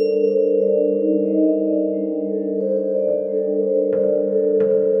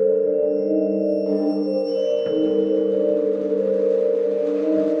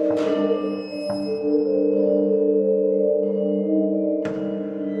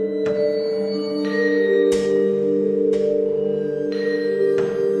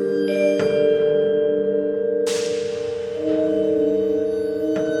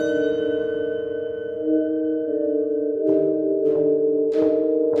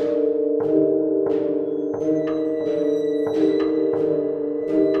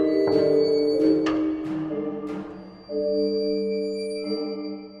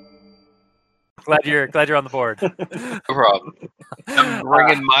 Glad you're on the board. No problem. I'm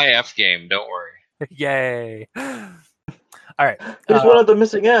bringing my F game. Don't worry. Yay! All right. Here's one of the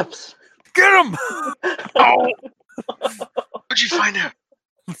missing Fs. Get him! Oh! How'd you find out?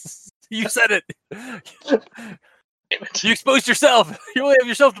 You said it. You exposed yourself. You only have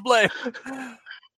yourself to blame.